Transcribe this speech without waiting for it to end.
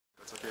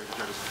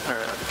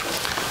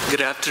Good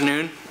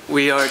afternoon.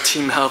 We are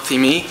Team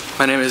healthyM&E.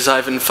 My name is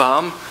Ivan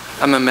Pham.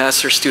 I'm a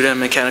master's student in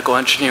mechanical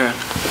engineering.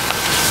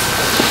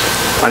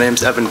 My name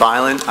is Evan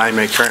Violent. I'm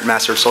a current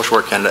Master of Social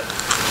Work candidate.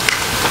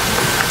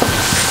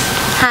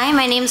 Hi,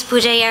 my name is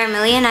Pooja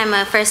Yaramili, and I'm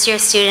a first-year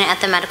student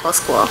at the medical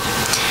school.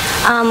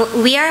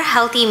 We are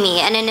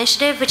healthyM&E, an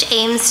initiative which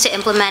aims to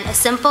implement a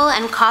simple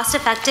and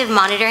cost-effective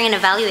monitoring and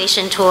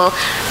evaluation tool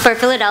for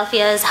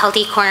Philadelphia's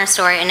Healthy Corner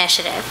Store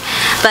initiative.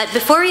 But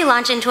before we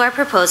launch into our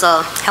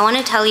proposal, I want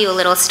to tell you a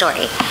little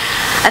story.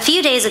 A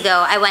few days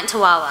ago, I went to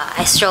WHYY.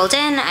 I strolled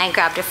in, I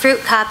grabbed a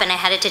fruit cup, and I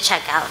headed to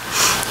checkout.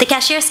 The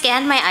cashier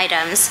scanned my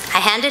items, I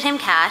handed him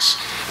cash,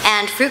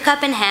 and fruit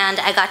cup in hand,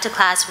 I got to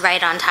class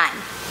right on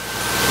time.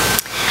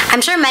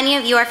 I'm sure many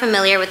of you are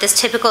familiar with this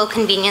typical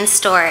convenience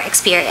store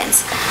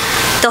experience.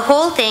 The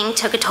whole thing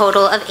took a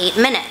total of 8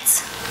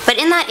 minutes. But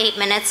in that 8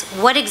 minutes,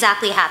 what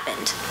exactly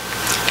happened?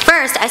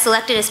 First, I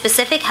selected a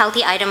specific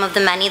healthy item of the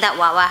menu that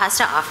WHYY has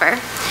to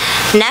offer.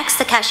 Next,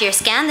 the cashier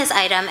scanned this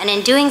item, and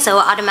in doing so,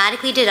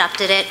 automatically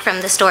deducted it from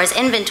the store's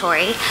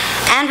inventory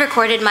and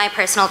recorded my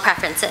personal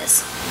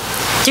preferences.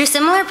 Through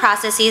similar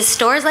processes,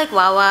 stores like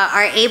WHYY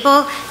are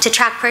able to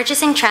track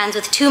purchasing trends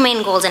with 2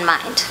 main goals in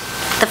mind.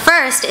 The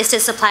first is to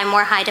supply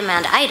more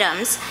high-demand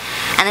items,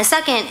 and the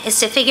second is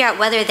to figure out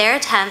whether their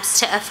attempts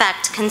to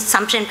affect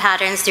consumption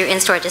patterns through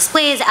in-store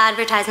displays,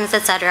 advertisements,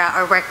 etc.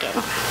 are working.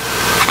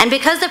 And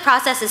because the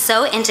process is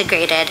so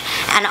integrated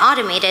and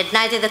automated,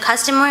 neither the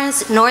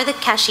customers nor the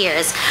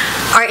cashiers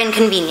are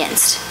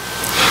inconvenienced.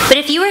 But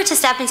if you were to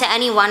step into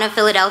any one of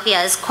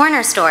Philadelphia's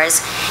corner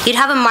stores, you'd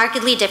have a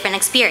markedly different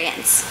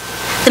experience.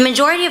 The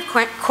majority of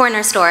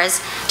corner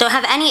stores don't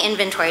have any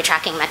inventory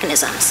tracking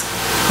mechanisms.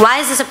 Why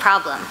is this a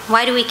problem?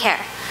 Why do we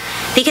care?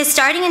 Because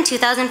starting in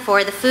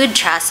 2004, the Food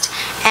Trust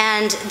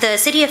and the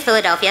City of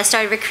Philadelphia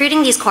started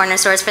recruiting these corner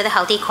stores for the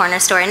Healthy Corner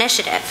Store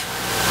Initiative,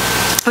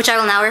 which I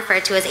will now refer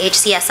to as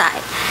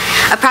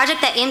HCSI, a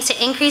project that aims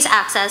to increase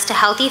access to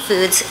healthy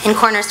foods in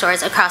corner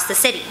stores across the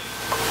city.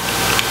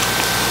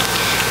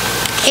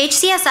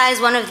 HCSI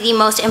is one of the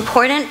most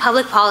important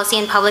public policy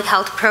and public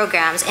health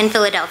programs in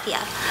Philadelphia.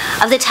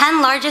 Of the 10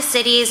 largest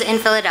cities in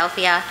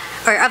Philadelphia,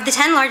 or of the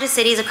 10 largest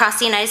cities across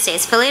the United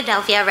States,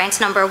 Philadelphia ranks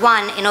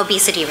 #1 in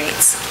obesity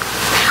rates.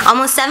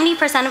 Almost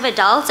 70% of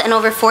adults and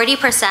over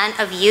 40%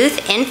 of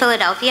youth in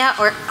Philadelphia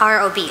are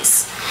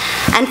obese.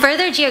 And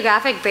further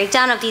geographic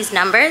breakdown of these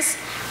numbers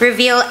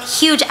reveal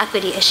huge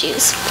equity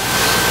issues.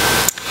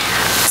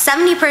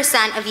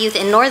 70% of youth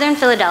in northern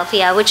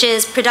Philadelphia, which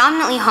is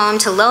predominantly home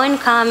to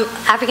low-income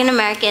African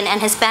American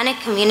and Hispanic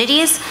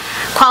communities,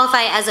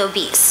 qualify as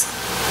obese.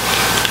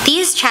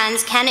 These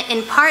trends can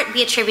in part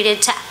be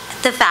attributed to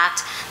the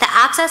fact that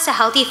access to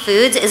healthy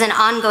foods is an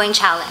ongoing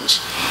challenge.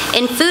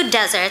 In food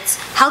deserts,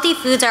 healthy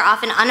foods are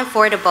often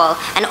unaffordable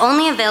and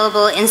only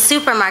available in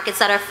supermarkets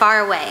that are far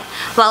away,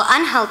 while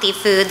unhealthy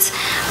foods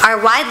are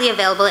widely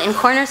available in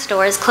corner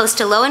stores close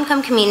to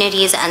low-income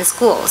communities and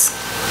schools.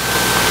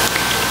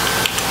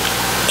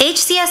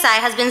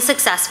 HCSI has been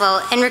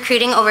successful in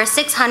recruiting over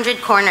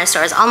 600 corner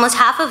stores, almost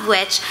half of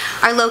which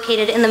are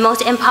located in the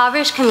most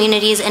impoverished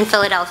communities in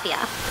Philadelphia.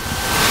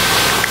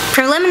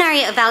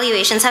 Preliminary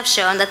evaluations have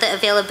shown that the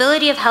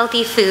availability of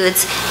healthy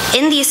foods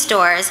in these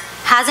stores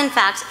has in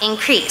fact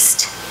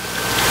increased.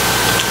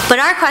 But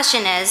our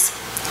question is,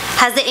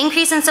 has the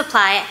increase in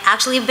supply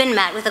actually been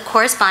met with a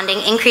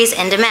corresponding increase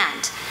in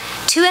demand?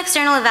 2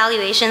 external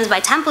evaluations by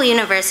Temple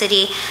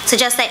University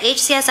suggest that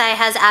HCSI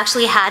has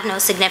actually had no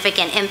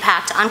significant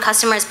impact on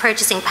customers'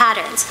 purchasing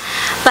patterns.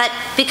 But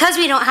because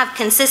we don't have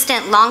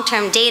consistent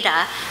long-term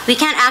data, we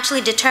can't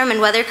actually determine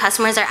whether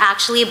customers are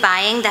actually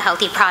buying the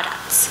healthy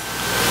products.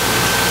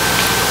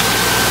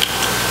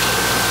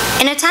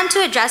 In an attempt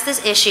to address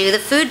this issue, the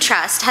Food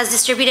Trust has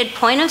distributed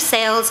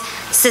point-of-sale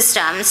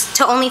systems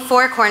to only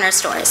 4 corner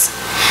stores.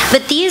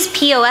 But these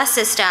POS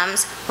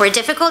systems were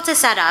difficult to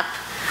set up,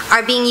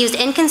 are being used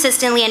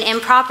inconsistently and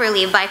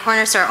improperly by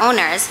corner store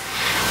owners,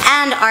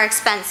 and are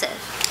expensive,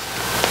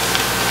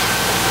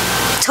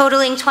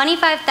 totaling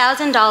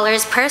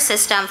 $25,000 per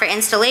system for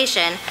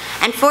installation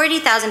and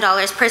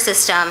 $40,000 per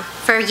system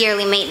for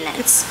yearly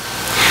maintenance.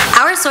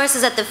 Our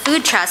sources at the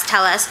Food Trust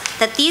tell us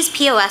that these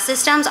POS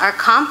systems are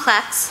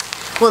complex,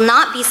 will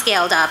not be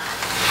scaled up,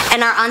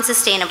 and are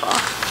unsustainable.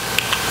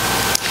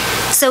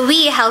 So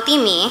we,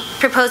 healthyM&E,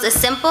 propose a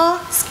simple,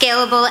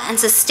 scalable, and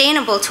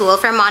sustainable tool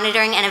for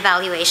monitoring and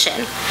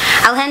evaluation.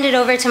 I'll hand it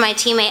over to my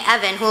teammate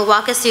Evan, who will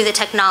walk us through the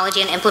technology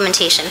and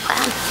implementation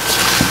plan.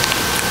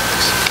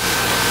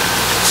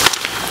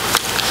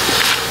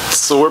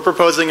 So we're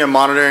proposing a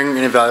monitoring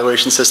and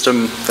evaluation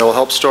system that will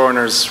help store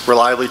owners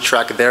reliably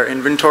track their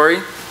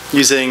inventory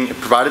using a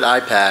provided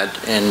iPad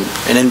and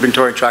an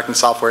inventory tracking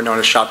software known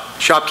as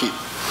ShopKeep.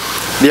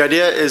 The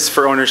idea is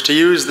for owners to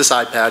use this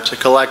iPad to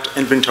collect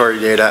inventory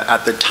data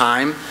at the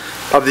time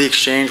of the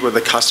exchange with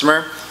the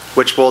customer,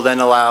 which will then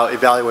allow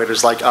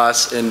evaluators like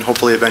us and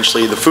hopefully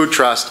eventually the Food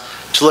Trust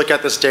to look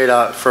at this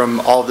data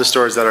from all of the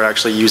stores that are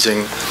actually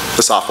using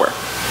the software.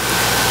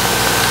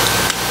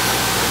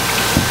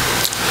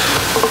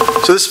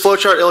 So So this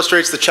flowchart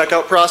illustrates the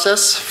checkout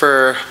process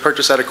for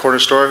purchase at a corner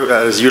store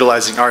that is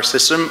utilizing our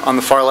system. On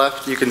the far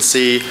left, you can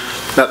see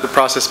that the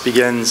process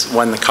begins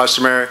when the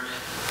customer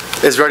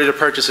is ready to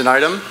purchase an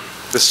item.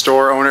 The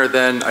store owner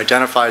then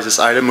identifies this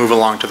item, move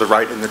along to the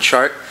right in the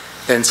chart,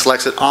 and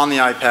selects it on the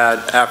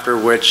iPad, after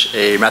which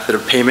a method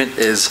of payment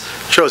is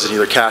chosen,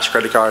 either cash,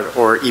 credit card,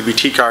 or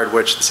EBT card,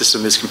 which the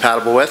system is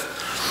compatible with.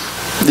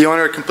 The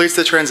owner completes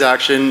the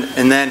transaction,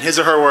 and then his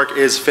or her work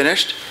is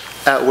finished,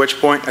 at which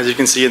point, as you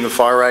can see in the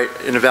far right,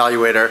 an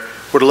evaluator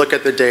would look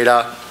at the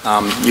data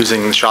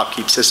using the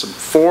ShopKeep system.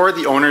 For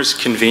the owner's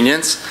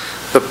convenience,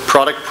 the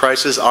product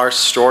prices are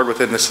stored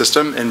within the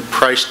system and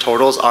price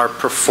totals are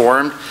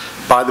performed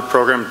by the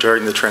program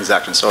during the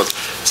transaction. So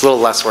it's a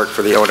little less work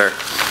for the owner.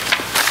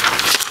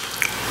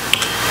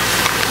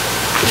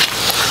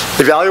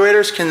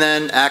 Evaluators can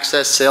then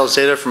access sales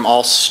data from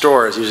all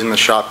stores using the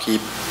ShopKeep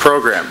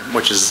program,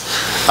 which is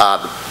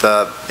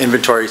the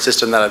inventory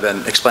system that I've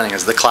been explaining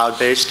as the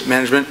cloud-based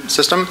management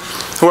system.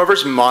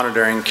 Whoever's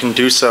monitoring can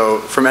do so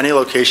from any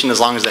location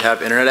as long as they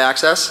have internet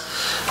access.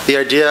 The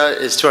idea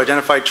is to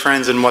identify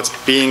trends in what's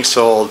being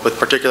sold with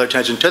particular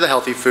attention to the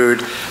healthy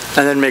food,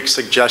 and then make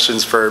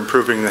suggestions for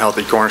improving the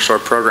Healthy Corner Store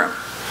program.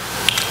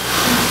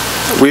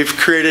 We've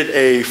created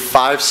a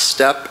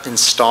 5-step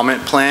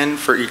installment plan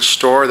for each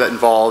store that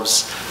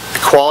involves a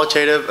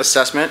qualitative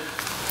assessment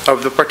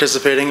of the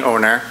participating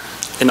owner,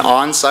 an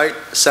on-site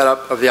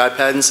setup of the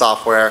iPad and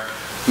software,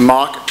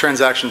 mock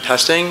transaction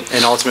testing,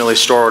 and ultimately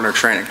store owner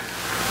training.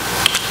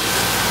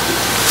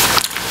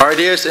 Our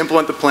idea is to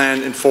implement the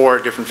plan in 4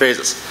 different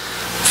phases.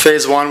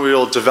 Phase 1, we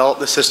will develop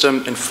the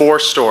system in 4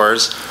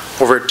 stores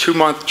over a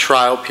 2-month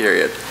trial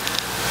period.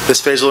 This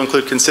phase will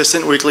include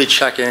consistent weekly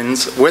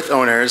check-ins with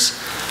owners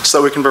so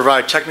that we can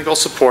provide technical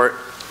support,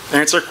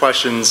 answer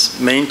questions,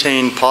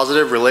 maintain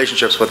positive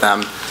relationships with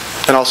them,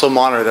 and also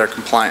monitor their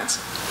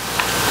compliance.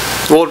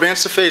 We'll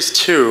advance to phase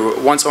 2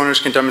 once owners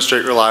can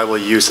demonstrate reliable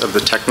use of the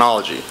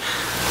technology.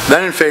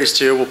 Then in phase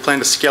 2, we'll plan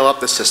to scale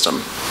up the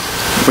system.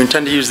 We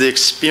intend to use the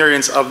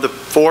experience of the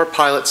 4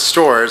 pilot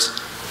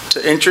stores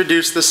to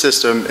introduce the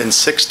system in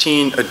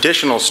 16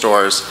 additional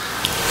stores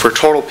for a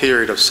total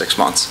period of 6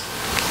 months.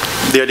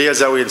 The idea is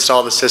that we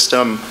install the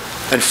system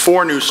in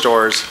 4 new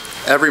stores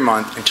every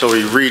month until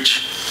we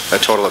reach a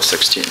total of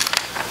 16.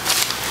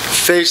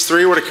 Phase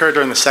 3 would occur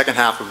during the second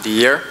half of the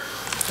year,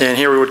 and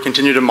here we would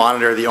continue to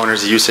monitor the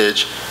owner's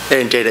usage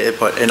and data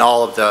input in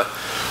all of the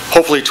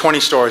hopefully 20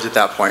 stores at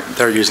that point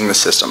that are using the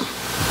system.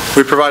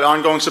 We provide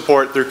ongoing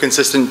support through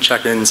consistent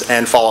check-ins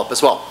and follow-up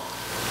as well.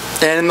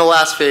 And in the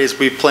last phase,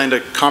 we plan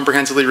to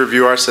comprehensively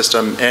review our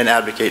system and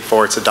advocate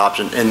for its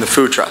adoption in the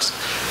food trust.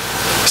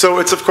 So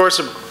it's of course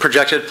a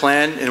projected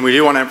plan, and we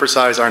do want to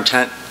emphasize our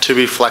intent to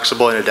be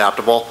flexible and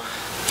adaptable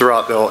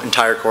throughout the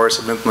entire course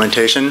of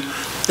implementation.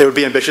 It would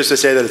be ambitious to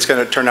say that it's going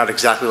to turn out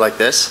exactly like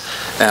this,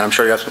 and I'm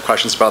sure you have some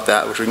questions about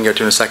that, which we can get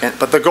to in a second.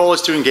 But the goal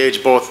is to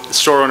engage both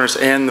store owners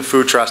and the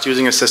food trust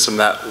using a system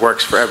that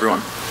works for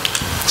everyone.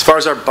 As far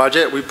as our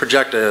budget, we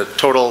project a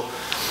total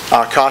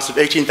cost of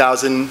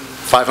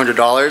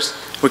 $18,500.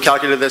 We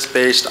calculated this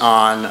based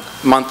on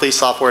monthly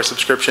software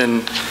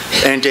subscription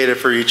and data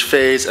for each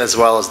phase, as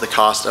well as the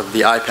cost of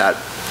the iPad.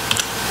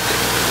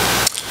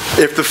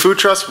 If the food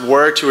trust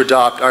were to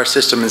adopt our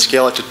system and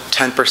scale it to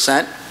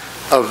 10%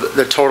 of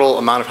the total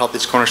amount of Healthy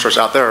Corner stores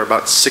out there, or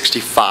about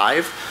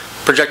 65,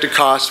 projected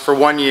cost for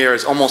 1 year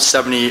is almost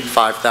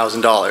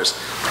 $75,000,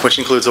 which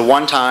includes a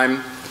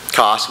one-time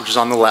cost, which is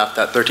on the left,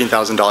 that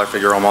 $13,000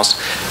 figure almost,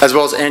 as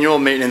well as annual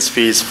maintenance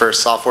fees for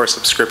software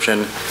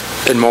subscription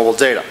and mobile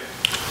data.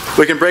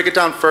 We can break it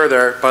down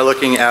further by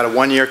looking at a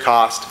 1-year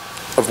cost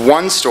of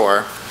 1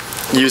 store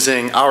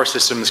using our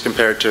system as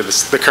compared to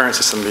the current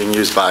system being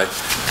used by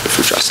the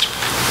food trust.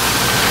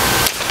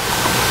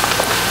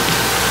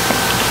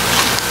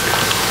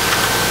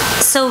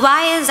 So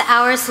why is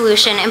our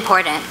solution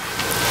important?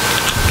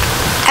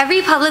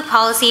 Every public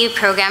policy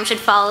program should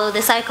follow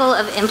the cycle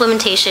of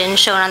implementation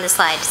shown on the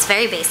slide. It's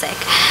very basic.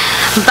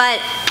 But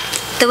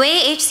the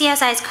way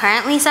HCSI is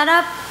currently set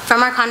up,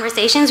 from our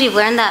conversations, we've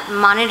learned that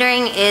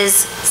monitoring is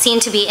seen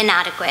to be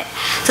inadequate.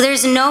 So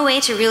there's no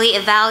way to really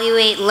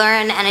evaluate,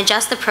 learn, and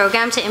adjust the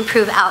program to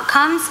improve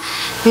outcomes,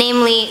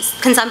 namely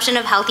consumption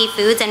of healthy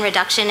foods and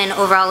reduction in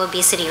overall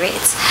obesity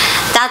rates.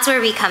 That's where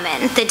we come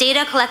in. The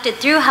data collected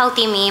through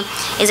healthyM&E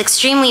is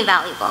extremely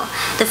valuable.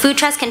 The food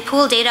trust can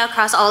pool data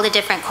across all the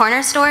different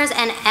corner stores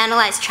and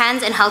analyze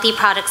trends in healthy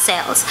product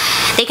sales.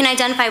 They can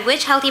identify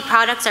which healthy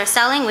products are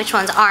selling, which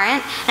ones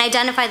aren't, and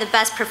identify the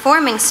best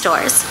performing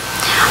stores.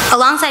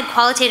 Alongside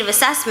qualitative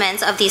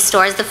assessments of these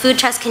stores, the food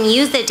trust can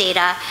use the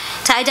data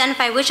to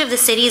identify which of the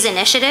city's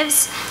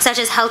initiatives, such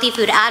as healthy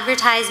food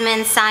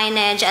advertisements,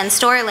 signage, and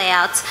store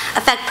layouts,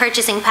 affect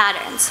purchasing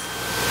patterns.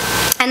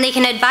 And they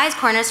can advise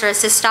corner stores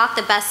to stock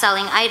the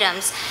best-selling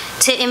items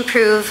to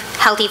improve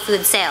healthy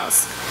food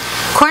sales.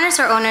 Corner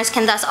store owners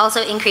can thus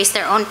also increase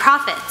their own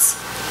profits.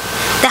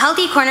 The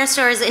Healthy Corner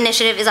Stores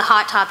initiative is a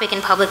hot topic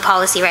in public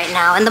policy right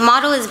now, and the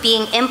model is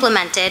being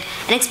implemented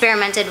and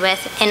experimented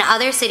with in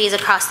other cities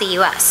across the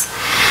US.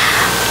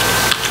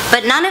 But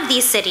but none of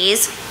these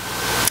cities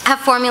have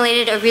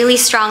formulated a really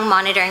strong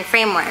monitoring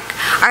framework.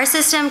 Our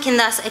system can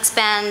thus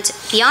expand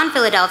beyond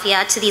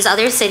Philadelphia to these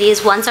other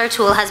cities once our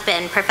tool has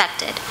been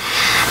perfected.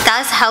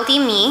 Thus,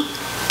 healthyM&E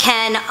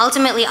can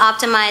ultimately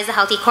optimize the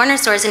Healthy Corner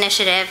Stores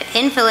initiative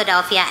in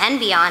Philadelphia and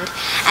beyond,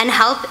 and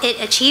help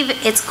it achieve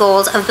its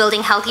goals of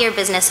building healthier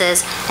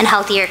businesses and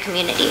healthier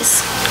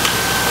communities.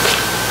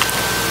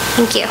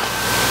 Thank you.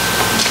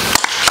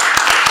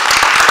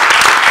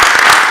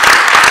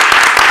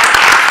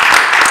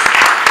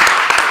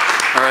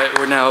 All right,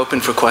 we're now open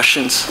for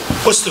questions.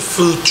 What's the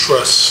Food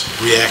Trust's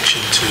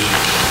reaction to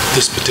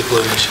this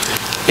particular initiative?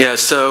 Yeah,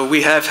 so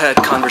we have had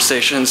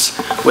conversations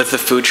with the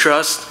Food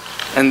Trust,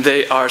 and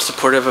they are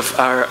supportive of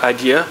our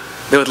idea.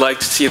 They would like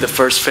to see the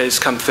first phase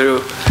come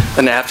through,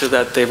 and after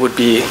that it would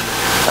be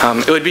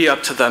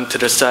up to them to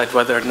decide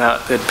whether or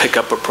not they'd pick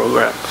up a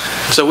program.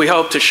 So we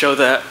hope to show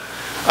that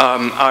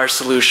our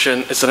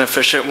solution is an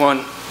efficient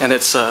one, and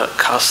it's a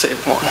cost-saving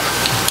one.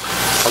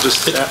 I'll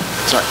just,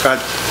 sorry, go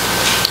ahead.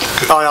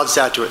 Oh, I'll just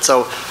add to it.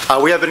 So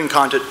we have been in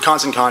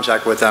constant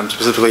contact with them,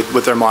 specifically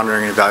with their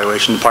monitoring and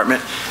evaluation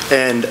department,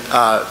 and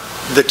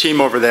the team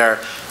over there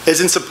is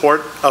in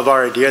support of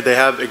our idea. They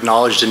have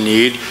acknowledged a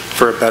need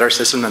for a better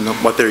system than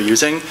what they're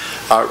using.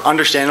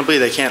 Understandably,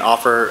 they can't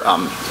offer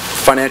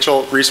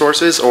financial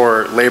resources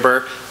or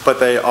labor, but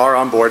they are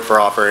on board for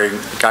offering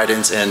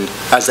guidance, and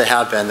as they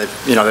have been,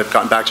 they've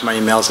gotten back to my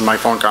emails and my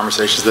phone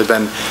conversations. They've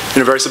been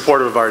very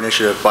supportive of our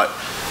initiative, but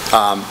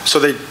so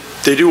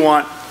they do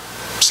want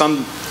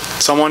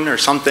someone or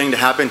something to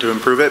happen to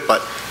improve it,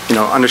 but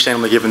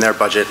understandably, given their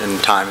budget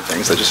and time and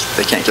things,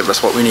 they can't give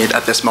us what we need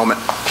at this moment.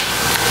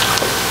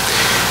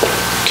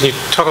 Can you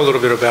talk a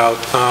little bit about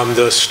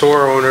the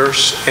store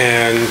owners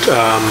and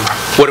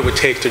what it would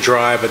take to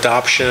drive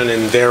adoption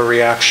and their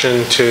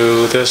reaction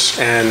to this,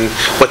 and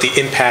what the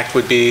impact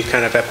would be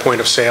kind of at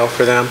point of sale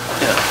for them?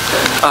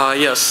 Yeah.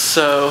 Yes,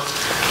 so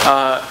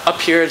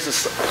up here it's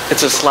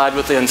a slide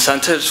with the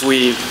incentives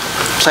we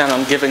plan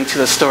on giving to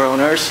the store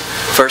owners.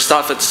 First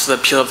off, it's the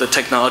appeal of the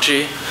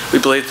technology. We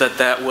believe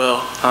that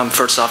will,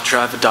 first off,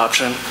 drive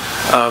adoption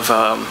of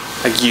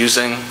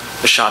using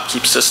the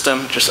ShopKeep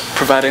system, just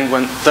providing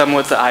them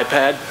with the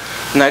iPad.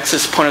 Next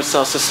is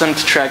point-of-sale system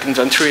to track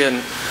inventory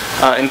and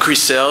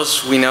increase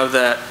sales. We know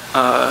that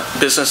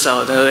business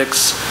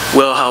analytics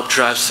will help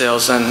drive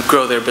sales and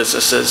grow their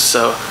businesses,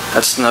 so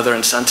that's another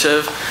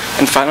incentive.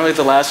 And finally,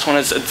 the last one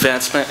is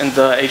advancement in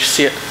the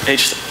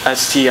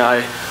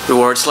HSTI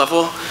rewards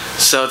level.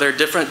 So there are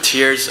different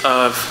tiers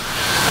of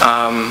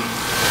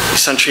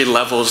essentially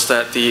levels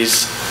that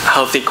these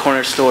healthy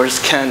corner stores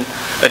can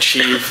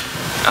achieve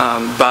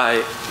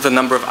by the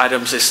number of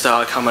items they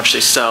stock, how much they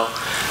sell.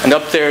 And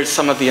up there is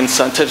some of the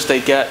incentives they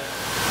get.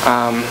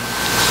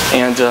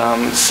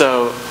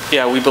 So,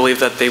 yeah, we believe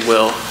that they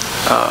will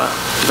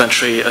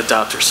eventually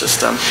adopt our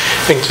system.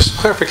 And just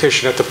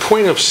clarification, at the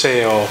point of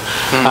sale,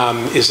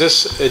 is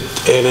this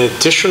an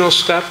additional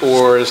step,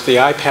 or is the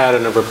iPad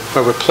a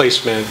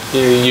replacement,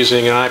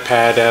 using an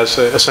iPad as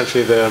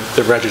essentially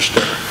the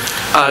register?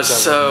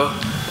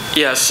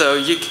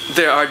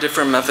 There are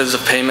different methods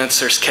of payments.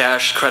 There's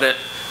cash, credit,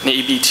 and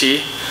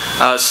EBT.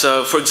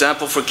 So, for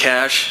example, for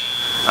cash,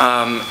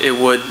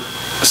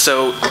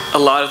 so a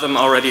lot of them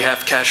already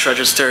have cash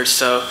registers,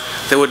 so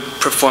they would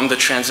perform the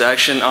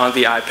transaction on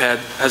the iPad,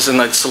 as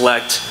in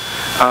select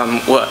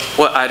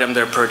what item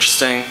they're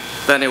purchasing.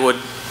 Then it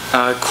would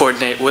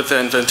coordinate with the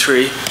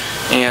inventory,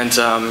 and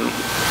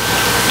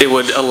it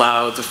would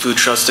allow the food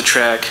trust to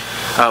track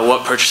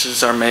what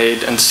purchases are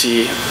made and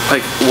see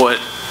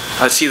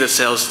see the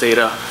sales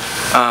data.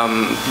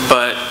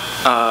 But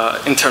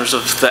in terms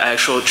of the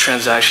actual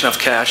transaction of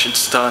cash,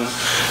 it's done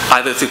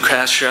either through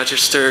cash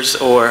registers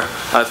or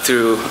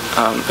through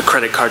the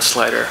credit card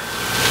slider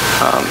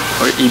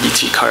or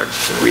EBT card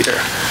reader.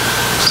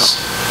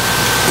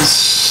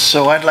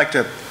 So I'd like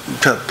to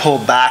pull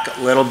back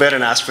a little bit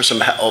and ask for some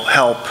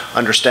help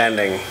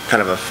understanding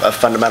kind of a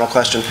fundamental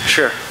question.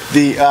 Sure.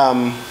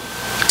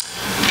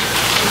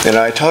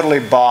 I totally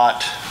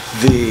bought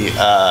the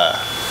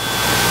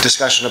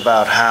discussion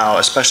about how,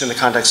 especially in the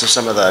context of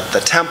some of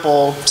the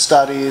temple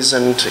studies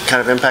and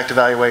kind of impact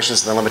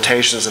evaluations and the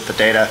limitations that the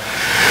data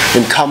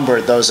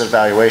encumbered those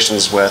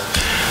evaluations with.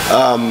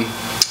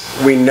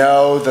 We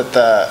know that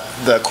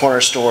the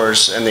corner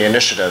stores and the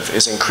initiative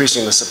is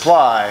increasing the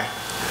supply,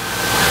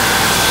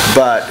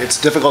 but it's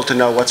difficult to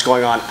know what's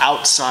going on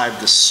outside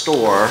the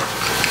store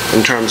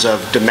in terms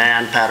of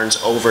demand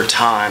patterns over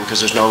time, because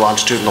there's no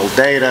longitudinal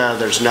data.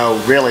 There's no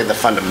really the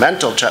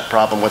fundamental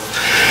problem with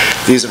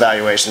these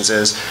evaluations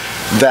is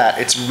that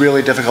it's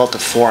really difficult to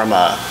form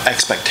a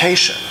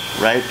expectation,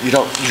 right? You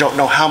don't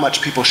know how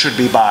much people should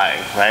be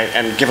buying, right?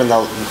 And given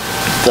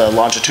the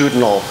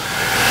longitudinal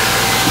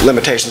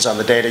limitations on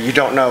the data, you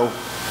don't know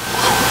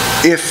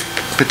if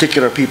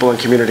particular people and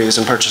communities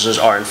and purchasers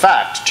are in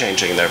fact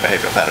changing their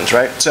behavioral patterns,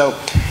 right? So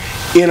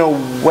in a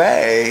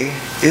way,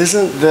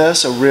 isn't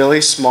this a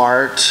really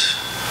smart,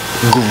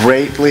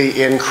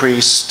 greatly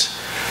increased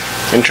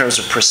in terms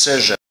of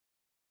precision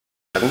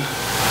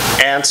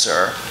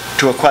answer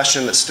to a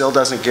question that still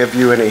doesn't give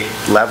you any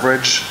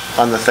leverage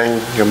on the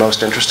thing you're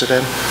most interested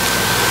in?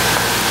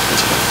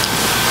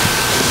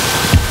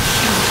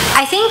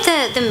 I think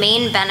the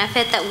main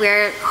benefit that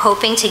we're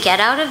hoping to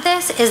get out of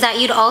this is that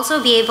you'd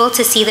also be able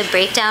to see the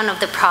breakdown of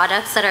the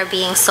products that are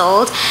being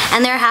sold.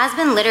 And there has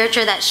been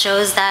literature that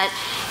shows that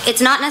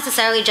it's not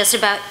necessarily just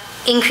about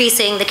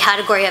increasing the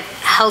category of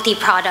healthy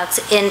products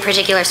in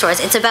particular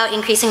stores. It's about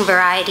increasing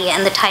variety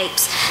and the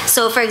types.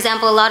 So for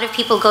example, a lot of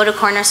people go to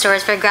corner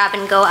stores for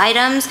grab-and-go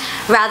items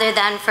rather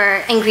than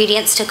for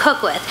ingredients to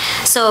cook with.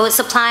 So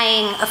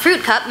supplying a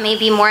fruit cup may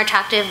be more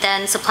attractive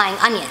than supplying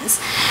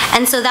onions.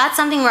 And so that's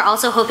something we're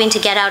also hoping to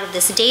get out of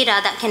this data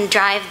that can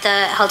drive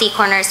the Healthy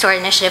Corner Store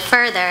initiative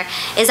further,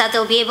 is that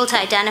they'll be able to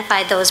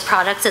identify those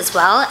products as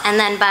well, and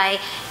then by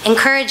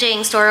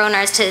encouraging store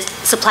owners to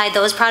supply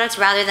those products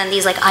rather than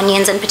these like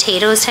onions and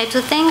potatoes types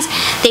of things,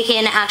 they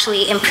can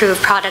actually improve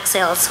product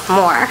sales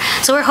more.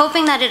 So we're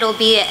hoping that it'll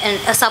be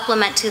a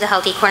supplement to the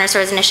Healthy Corner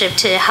Stores initiative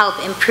to help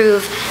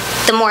improve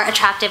the more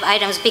attractive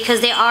items,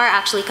 because they are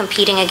actually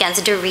competing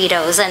against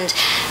Doritos and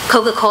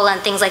Coca-Cola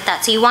and things like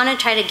that. So you want to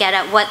try to get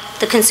at what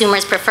the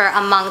consumers prefer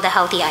among the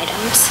healthy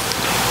items.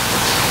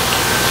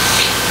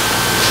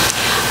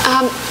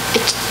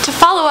 To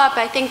follow up,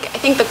 I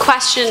think the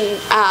question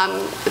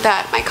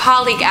that my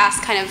colleague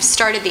asked kind of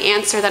started the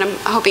answer that I'm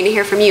hoping to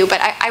hear from you,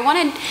 but I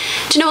wanted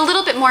to know a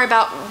little bit more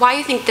about why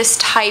you think this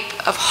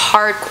type of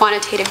hard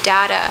quantitative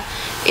data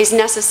is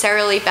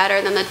necessarily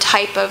better than the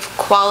type of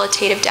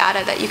qualitative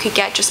data that you could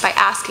get just by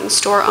asking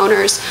store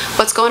owners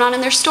what's going on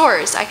in their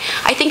stores. I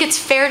think it's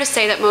fair to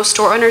say that most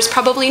store owners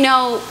probably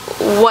know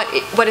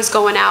what is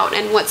going out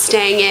and what's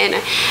staying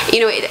in. You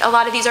know, a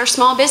lot of these are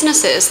small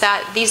businesses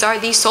that these are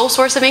the sole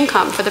source of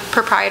income for the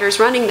proprietors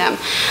running them.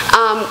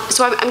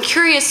 So I'm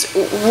curious,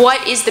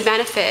 what is the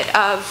benefit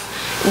of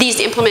these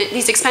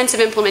expensive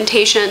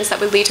implementations that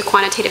would lead to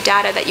quantitative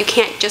data that you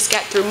can't just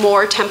get through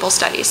more temple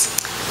studies?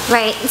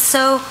 Right.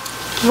 So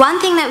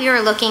one thing that we were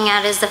looking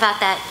at is the fact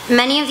that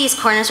many of these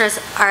corner stores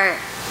are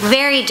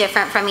very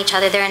different from each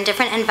other. They're in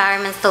different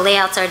environments, the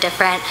layouts are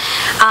different,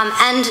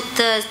 and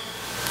the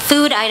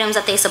food items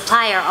that they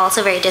supply are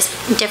also very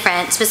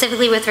different,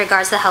 specifically with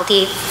regards to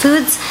healthy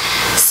foods.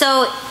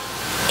 So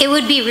it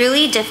would be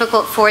really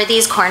difficult for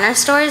these corner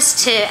stores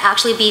to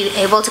actually be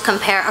able to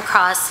compare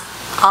across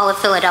all of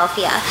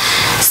Philadelphia.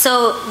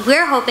 So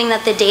we're hoping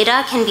that the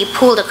data can be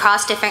pooled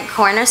across different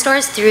corner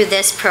stores through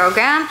this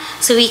program,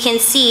 so we can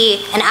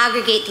see and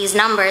aggregate these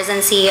numbers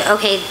and see,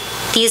 okay,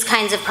 these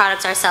kinds of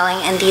products are selling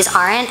and these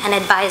aren't, and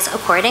advise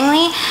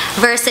accordingly,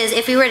 versus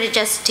if we were to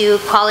just do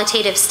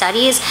qualitative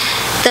studies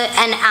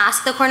and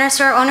ask the corner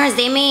store owners,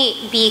 they may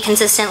be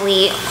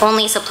consistently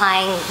only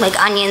supplying like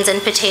onions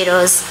and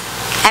potatoes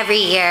every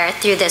year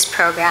through this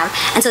program.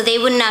 And so they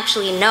wouldn't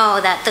actually know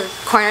that the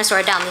corner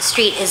store down the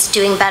street is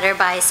doing better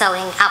by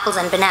selling apples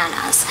and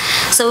bananas.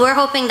 So we're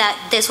hoping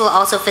that this will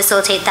also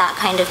facilitate that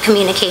kind of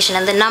communication,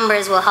 and the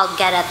numbers will help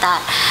get at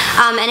that.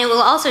 And it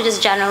will also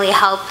just generally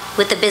help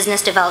with the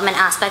business development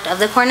aspect of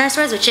the corner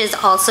stores, which is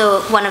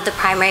also one of the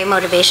primary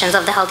motivations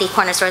of the Healthy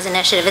Corner Stores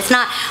initiative. It's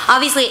not,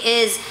 obviously it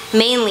is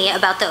mainly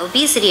about the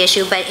obesity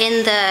issue, but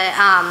in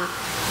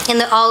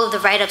all of the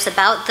write-ups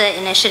about the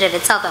initiative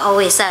itself, it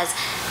always says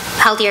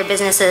healthier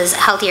businesses,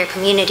 healthier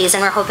communities,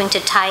 and we're hoping to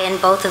tie in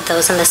both of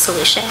those in the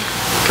solution.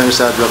 Can I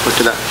just add real quick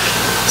to that?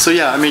 So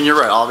yeah, I mean, you're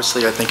right.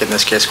 Obviously, I think in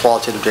this case,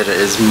 qualitative data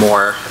is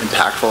more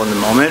impactful in the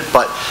moment,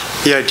 but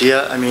the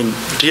idea, I mean,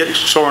 to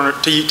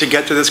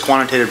get to this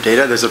quantitative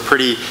data, it's a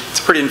pretty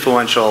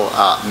influential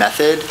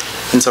method.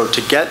 And so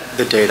to get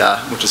the data,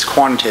 which is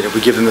quantitative,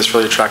 we give them this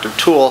really attractive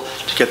tool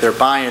to get their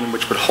buy-in,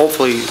 which would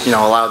hopefully,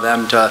 allow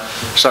them to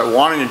start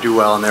wanting to do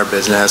well in their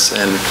business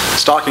and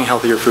stocking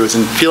healthier foods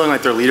and feeling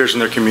like they're leaders in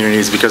their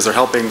communities because they're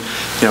helping,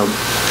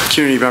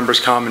 community members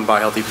come and buy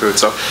healthy food.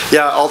 So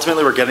yeah,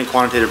 ultimately we're getting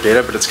quantitative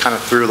data, but it's kind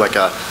of through like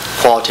a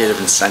qualitative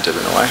incentive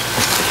in a way.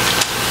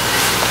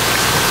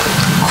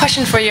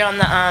 Question for you on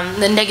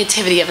the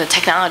negativity of the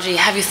technology.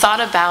 Have you thought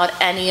about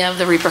any of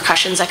the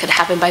repercussions that could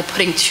happen by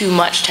putting too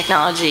much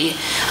technology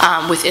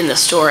within the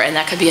store, and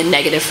that could be a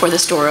negative for the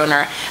store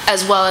owner,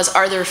 as well as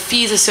are there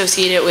fees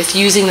associated with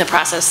using the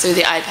process through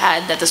the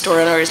iPad that the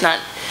store owner is not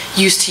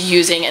used to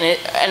using, and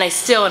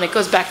it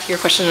goes back to your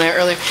question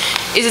earlier,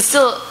 is it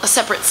still a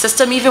separate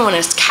system? Even when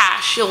it's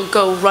cash, you'll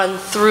go run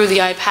through the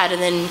iPad,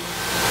 and then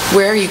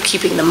where are you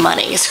keeping the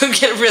money? So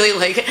get really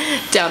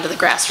down to the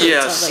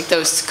grassroots of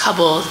those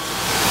couple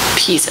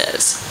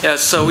pieces. Yeah,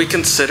 so we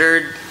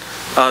considered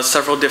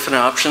several different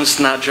options,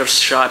 not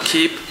just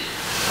ShopKeep.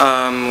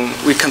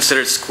 We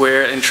considered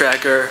Square and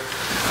Tracker,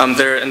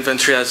 their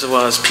inventory as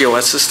well as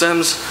POS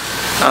systems,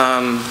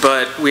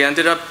 but we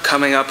ended up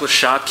coming up with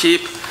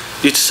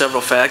ShopKeep due to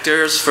several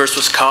factors. First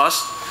was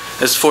cost.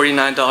 It's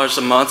 $49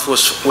 a month,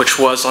 which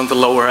was on the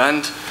lower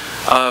end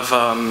of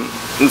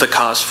the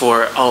cost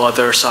for all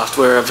other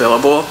software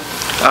available.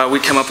 We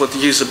came up with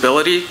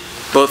usability,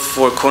 both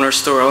for corner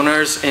store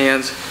owners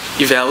and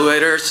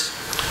evaluators.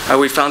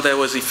 We found that it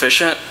was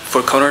efficient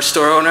for corner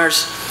store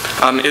owners.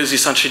 It was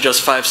essentially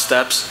just 5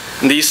 steps.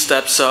 And these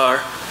steps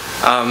are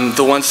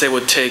the ones they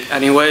would take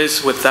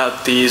anyways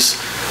without the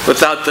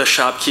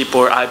shopkeep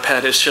or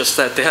iPad. It's just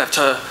that they have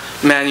to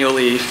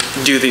manually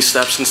do these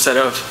steps instead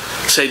of,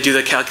 say, do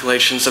the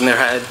calculations in their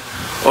head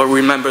or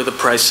remember the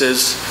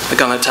prices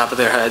like on the top of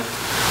their head.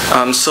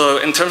 So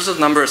in terms of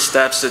number of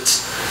steps,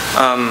 it's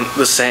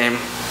the same.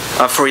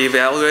 For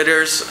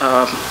evaluators,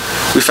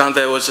 we found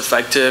that it was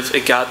effective.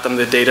 It got them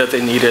the data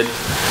they needed,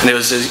 and it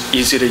was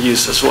easy to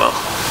use as well.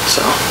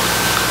 So.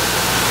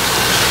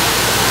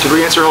 Did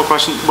we answer your whole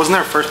question? Wasn't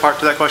there a first part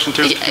to that question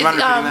too? Do you mind repeating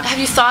that? Have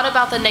you thought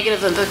about the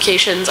negative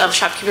implications of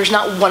shopkeepers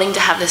not wanting to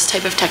have this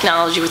type of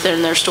technology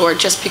within their store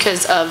just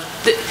because of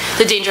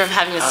the danger of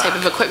having this type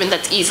of equipment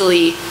that's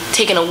easily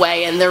taken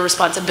away and their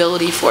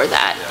responsibility for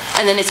that?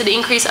 And then it's an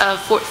increase of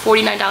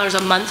 $49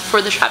 a month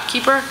for the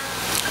shopkeeper?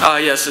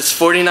 Yes, it's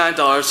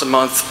 $49 a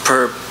month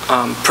per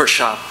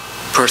shop,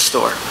 per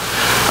store.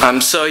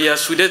 So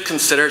yes, we did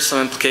consider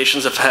some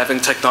implications of having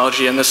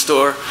technology in the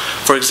store.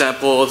 For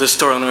example, the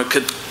store owner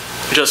could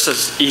just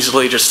as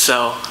easily just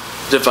sell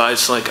the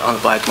device like on the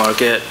black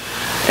market.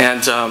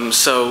 And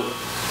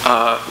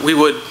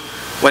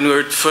when we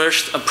would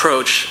first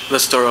approach the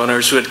store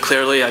owners, we would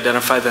clearly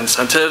identify the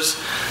incentives,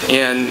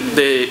 and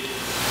they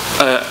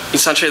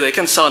essentially they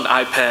can sell an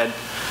iPad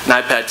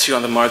 2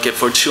 on the market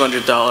for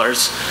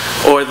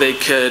 $200, or they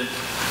could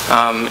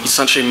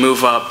essentially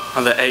move up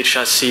on the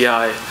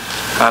HSCI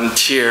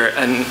tier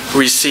and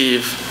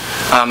receive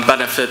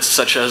benefits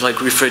such as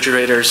like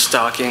refrigerators,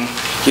 stocking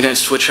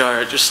units, which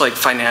are just like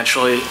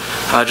financially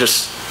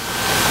just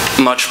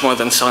much more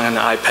than selling an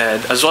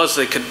iPad, as well as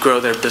they could grow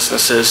their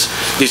businesses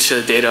due to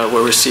the data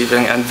we're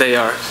receiving, and they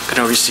are going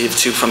to receive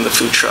too from the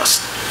food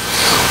trust.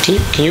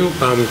 Can you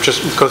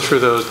just go through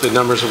the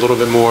numbers a little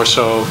bit more?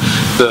 So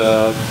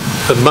the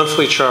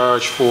monthly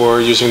charge for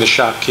using the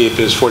shopkeep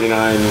is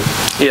 $49,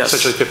 yes,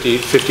 essentially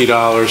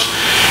 $50.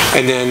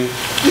 And then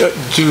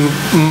do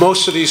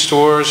most of these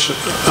stores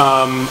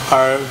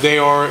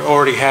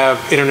already have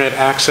internet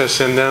access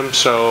in them?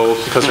 So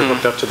because they're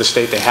hooked up to the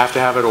state, they have to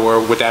have it, or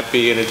would that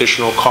be an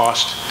additional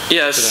cost?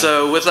 Yes.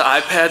 So with the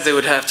iPad, they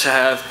would have to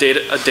have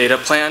a data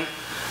plan.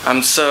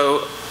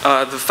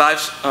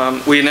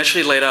 We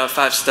initially laid out a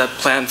 5-step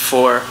plan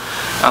for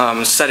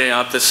setting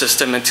up the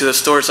system into the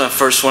stores. And the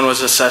first one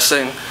was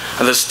assessing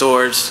the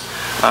store's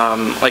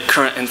like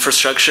current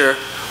infrastructure,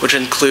 which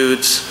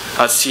includes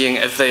seeing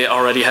if they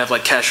already have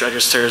like cash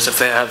registers, if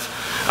they have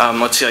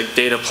let's say like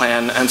data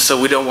plan. And so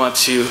we don't want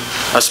to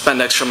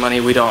spend extra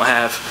money we don't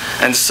have.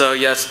 And so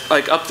yes,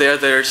 like up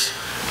there's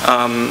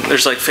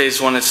like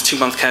phase 1, it's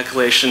 2-month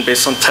calculation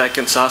based on tech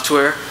and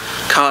software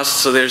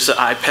costs. So there's the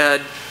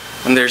iPad,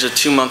 and there's a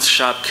 2-month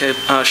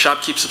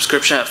shopkeep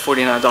subscription at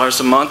 $49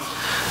 a month,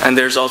 and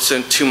there's also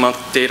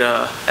 2-month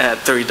data at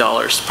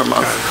 $30 per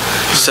month.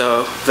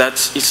 So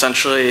that's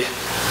essentially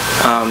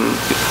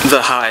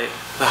the high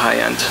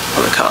end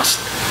of the cost,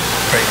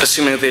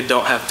 assuming they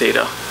don't have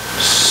data.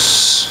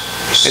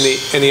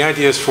 And the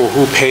idea is for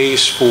who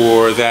pays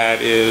for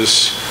that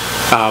is,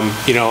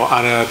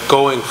 on a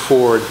going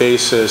forward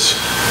basis,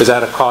 is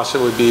that a cost that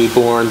would be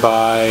borne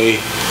by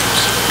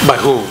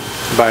whom?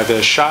 By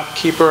the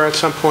shopkeeper at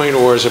some point,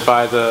 or is it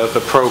by the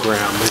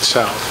program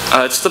itself?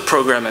 It's the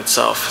program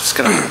itself. It's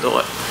going to handle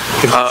it.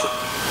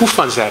 Who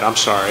funds that? I'm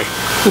sorry.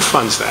 Who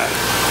funds that?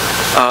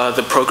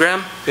 The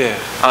program? Yeah.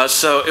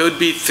 So it would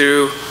be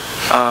through,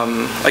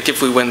 like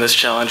if we win this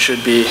challenge,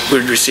 we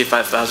would receive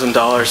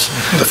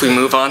 $5,000. If we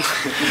move on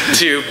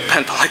to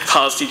Penn Public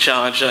Policy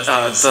Challenge,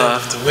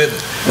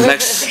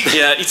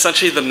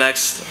 essentially the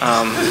next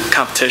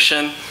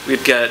competition,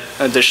 we'd get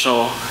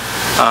additional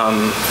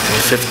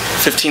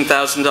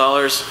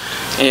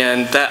 $15,000,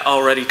 and that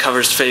already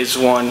covers phase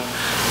 1.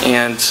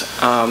 And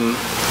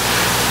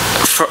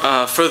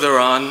further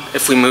on,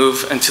 if we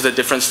move into the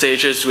different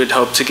stages, we'd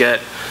hope to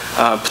get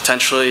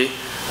potentially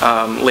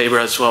labor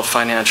as well,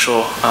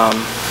 financial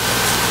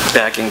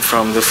backing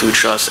from the food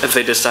trust if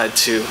they decide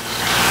to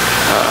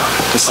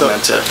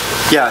implement it.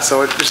 Yeah,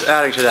 so just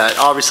adding to that,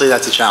 obviously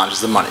that's a challenge,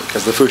 is the money,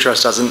 because the food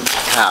trust doesn't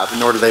have,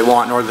 nor do they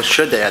want, nor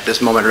should they at this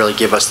moment really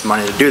give us the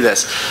money to do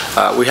this.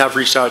 We have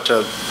reached out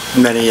to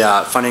many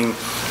funding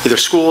either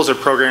schools or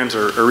programs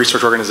or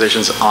research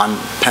organizations on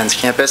Penn's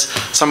campus.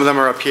 Some of them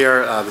are up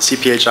here. The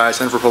CPHI,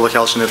 Center for Public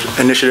Health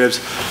Initiatives,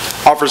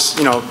 offers,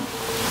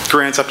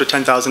 grants up to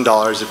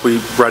 $10,000 if we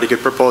write a good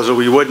proposal.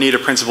 We would need a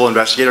principal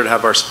investigator to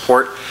have our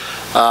support.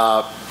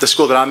 The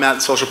school that I'm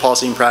at, Social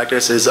Policy and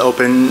Practice, is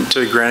open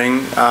to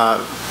granting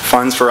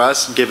funds for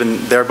us,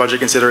 given their budget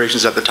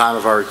considerations at the time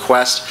of our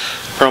request.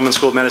 Perelman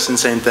School of Medicine,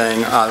 same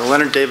thing. The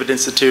Leonard David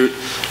Institute,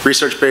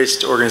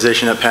 research-based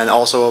organization at Penn,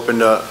 also open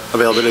to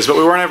availabilities, but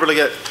we weren't able to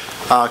get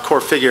core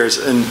figures,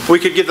 and we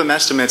could give them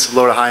estimates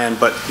low to high end,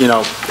 but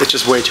it's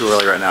just way too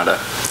early right now to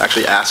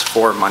actually ask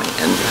for money.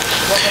 And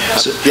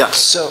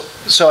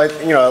So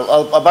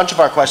a bunch of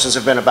our questions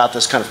have been about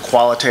this kind of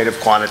qualitative,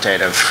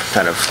 quantitative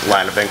kind of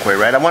line of inquiry,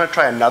 right? I want to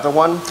try another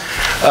one,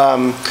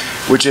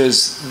 which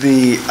is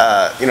a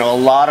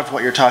lot of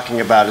what you're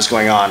talking about is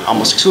going on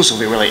almost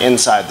exclusively really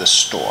inside the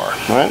store,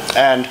 right?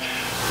 And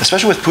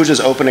especially with Pooja's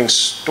opening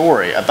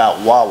story about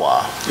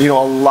WHYY, you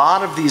know, a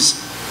lot of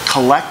these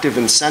collective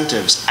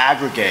incentives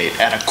aggregate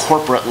at a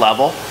corporate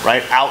level,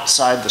 right,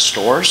 outside the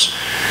stores.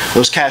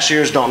 Those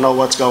cashiers don't know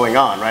what's going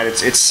on, right?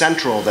 It's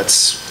Central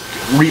that's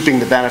reaping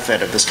the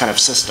benefit of this kind of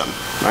system,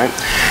 right?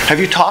 Have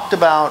you talked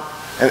about,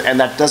 and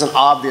that doesn't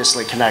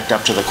obviously connect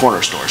up to the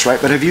corner stores,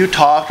 right? But have you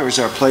talked, or is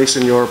there a place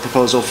in your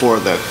proposal for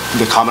the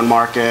common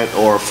market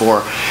or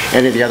for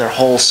any of the other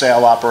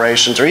wholesale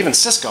operations, or even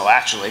Cisco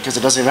actually, because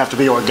it doesn't even have to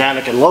be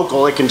organic and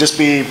local, it can just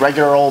be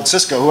regular old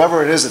Cisco,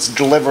 whoever it is that's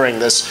delivering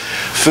this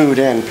food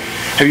in.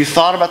 Have you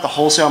thought about the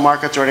wholesale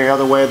markets or any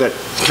other way that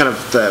kind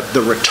of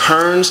the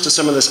returns to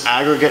some of this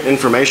aggregate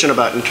information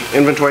about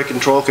inventory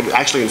control could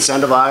actually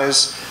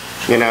incentivize,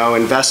 you know,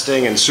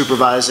 investing and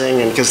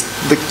supervising? And because,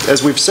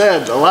 as we've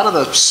said, a lot of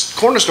the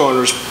corner store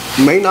owners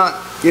may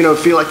not, you know,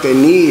 feel like they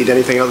need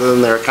anything other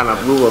than their kind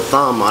of rule of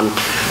thumb on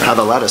how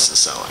the lettuce is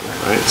selling,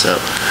 right?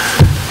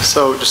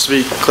 So just to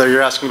be clear,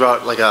 you're asking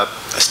about like a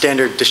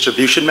standard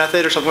distribution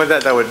method or something like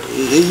that? That would...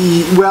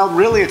 Well,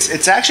 really,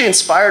 it's actually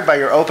inspired by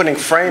your opening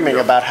framing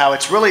about how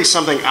it's really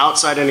something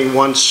outside any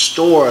one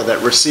store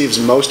that receives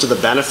most of the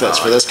benefits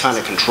for this kind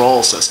of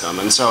control system.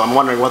 And so I'm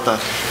wondering what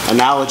the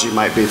analogy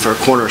might be for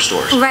corner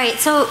stores. Right.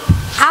 So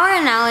our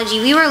analogy,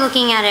 we were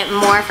looking at it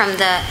more from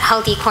the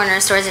Healthy Corner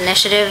Stores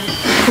Initiative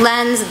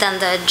lens than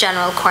the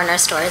general corner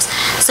stores.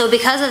 So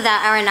because of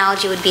that, our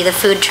analogy would be the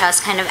food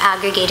trust kind of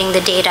aggregating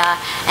the data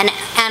and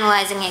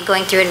analyzing it,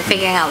 going through it, and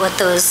figuring out what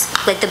those,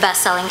 like, the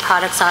best-selling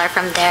products are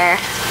from their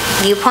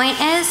viewpoint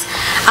is.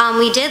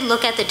 We did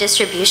look at the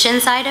distribution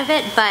side of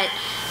it, but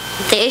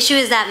the issue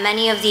is that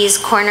many of these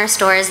corner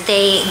stores,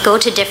 they go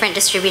to different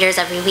distributors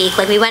every week.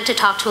 Like, we went to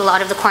talk to a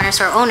lot of the corner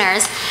store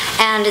owners,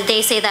 and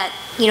they say that,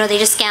 you know, they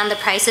just scan the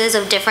prices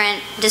of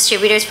different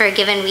distributors for a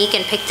given week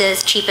and pick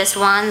the cheapest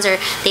ones, or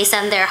they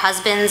send their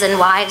husbands and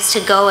wives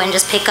to go and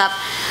just pick up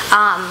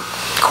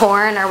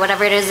corn or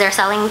whatever it is they're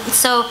selling.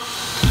 So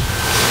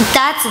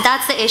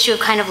that's the issue of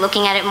kind of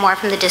looking at it more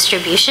from the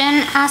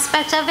distribution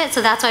aspect of it.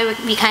 So that's why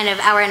we kind of,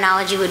 our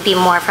analogy would be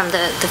more from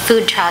the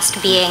food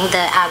trust being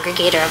the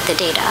aggregator of the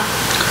data,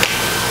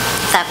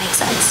 if that makes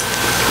sense.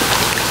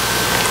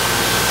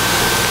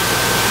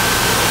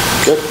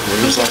 Good.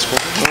 Last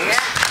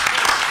question.